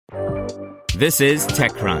This is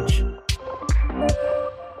TechCrunch.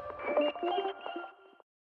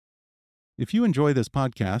 If you enjoy this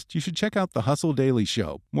podcast, you should check out The Hustle Daily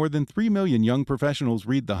Show. More than 3 million young professionals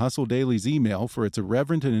read The Hustle Daily's email for its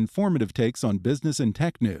irreverent and informative takes on business and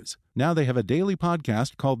tech news. Now they have a daily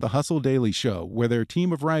podcast called The Hustle Daily Show, where their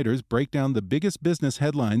team of writers break down the biggest business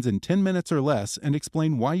headlines in 10 minutes or less and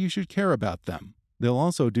explain why you should care about them. They'll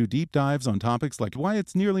also do deep dives on topics like why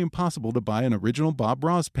it's nearly impossible to buy an original Bob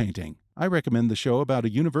Ross painting. I recommend the show about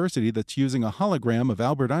a university that's using a hologram of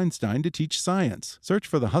Albert Einstein to teach science. Search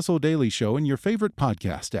for The Hustle Daily Show in your favorite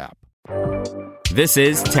podcast app. This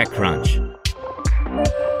is TechCrunch.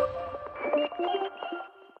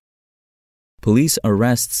 Police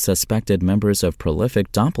arrests suspected members of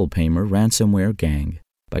prolific DoppelPaymer ransomware gang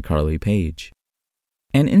by Carly Page.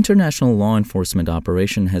 An international law enforcement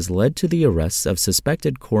operation has led to the arrests of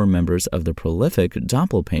suspected core members of the prolific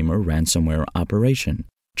DoppelPaymer ransomware operation.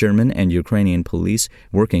 German and Ukrainian police,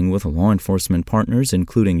 working with law enforcement partners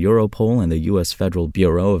including Europol and the U.S. Federal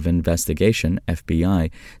Bureau of Investigation, FBI,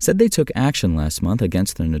 said they took action last month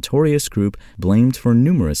against the notorious group blamed for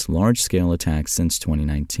numerous large-scale attacks since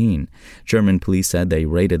 2019. German police said they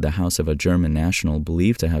raided the house of a German national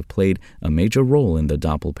believed to have played a major role in the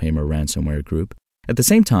DoppelPaymer ransomware group. At the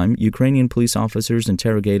same time, Ukrainian police officers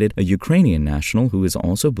interrogated a Ukrainian national who is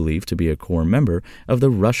also believed to be a core member of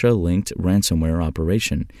the Russia-linked ransomware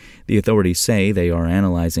operation. The authorities say they are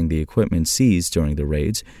analyzing the equipment seized during the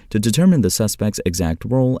raids to determine the suspect's exact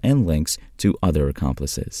role and links to other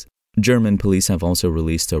accomplices. German police have also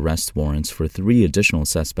released arrest warrants for 3 additional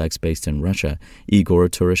suspects based in Russia: Igor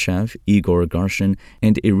Turashev, Igor Garshin,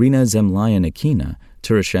 and Irina Zemlya-Nikina.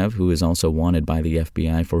 Turashev, who is also wanted by the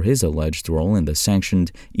FBI for his alleged role in the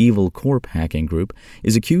sanctioned Evil Corp hacking group,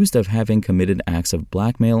 is accused of having committed acts of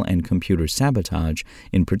blackmail and computer sabotage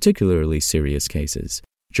in particularly serious cases.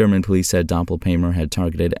 German police said DoppelPaymer had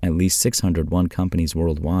targeted at least 601 companies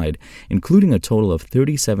worldwide, including a total of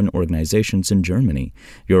 37 organizations in Germany.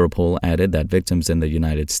 Europol added that victims in the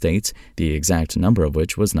United States, the exact number of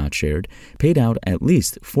which was not shared, paid out at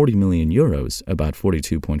least 40 million euros, about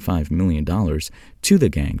 $42.5 million, to the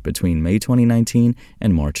gang between May 2019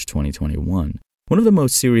 and March 2021. One of the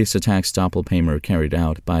most serious attacks DoppelPaymer carried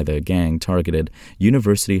out by the gang targeted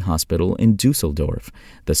University Hospital in Dusseldorf.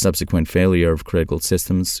 The subsequent failure of critical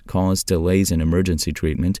systems caused delays in emergency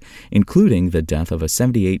treatment, including the death of a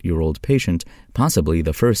 78-year-old patient, possibly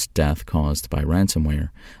the first death caused by ransomware.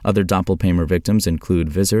 Other DoppelPaymer victims include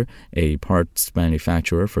Visor, a parts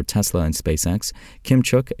manufacturer for Tesla and SpaceX,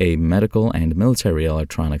 Kimchuk, a medical and military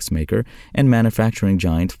electronics maker, and manufacturing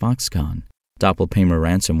giant Foxconn. DoppelPaymer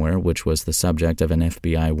ransomware, which was the subject of an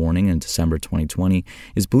FBI warning in December 2020,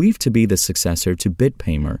 is believed to be the successor to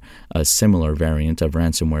BitPaymer, a similar variant of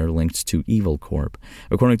ransomware linked to Evil Corp.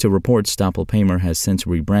 According to reports, DoppelPaymer has since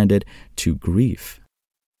rebranded to Grief.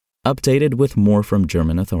 Updated with more from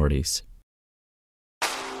German authorities.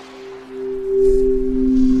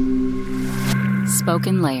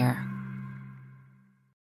 Spoken Layer.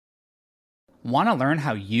 Want to learn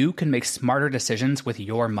how you can make smarter decisions with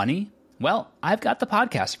your money? Well, I've got the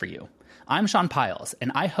podcast for you. I'm Sean Piles,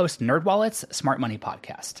 and I host NerdWallet's Smart Money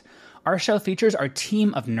Podcast. Our show features our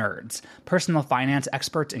team of nerds, personal finance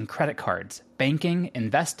experts in credit cards, banking,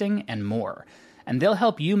 investing, and more. And they'll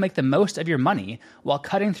help you make the most of your money while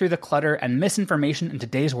cutting through the clutter and misinformation in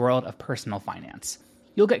today's world of personal finance.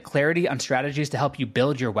 You'll get clarity on strategies to help you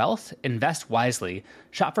build your wealth, invest wisely,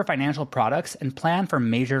 shop for financial products, and plan for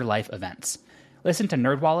major life events. Listen to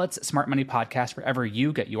NerdWallet's Smart Money Podcast wherever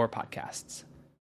you get your podcasts.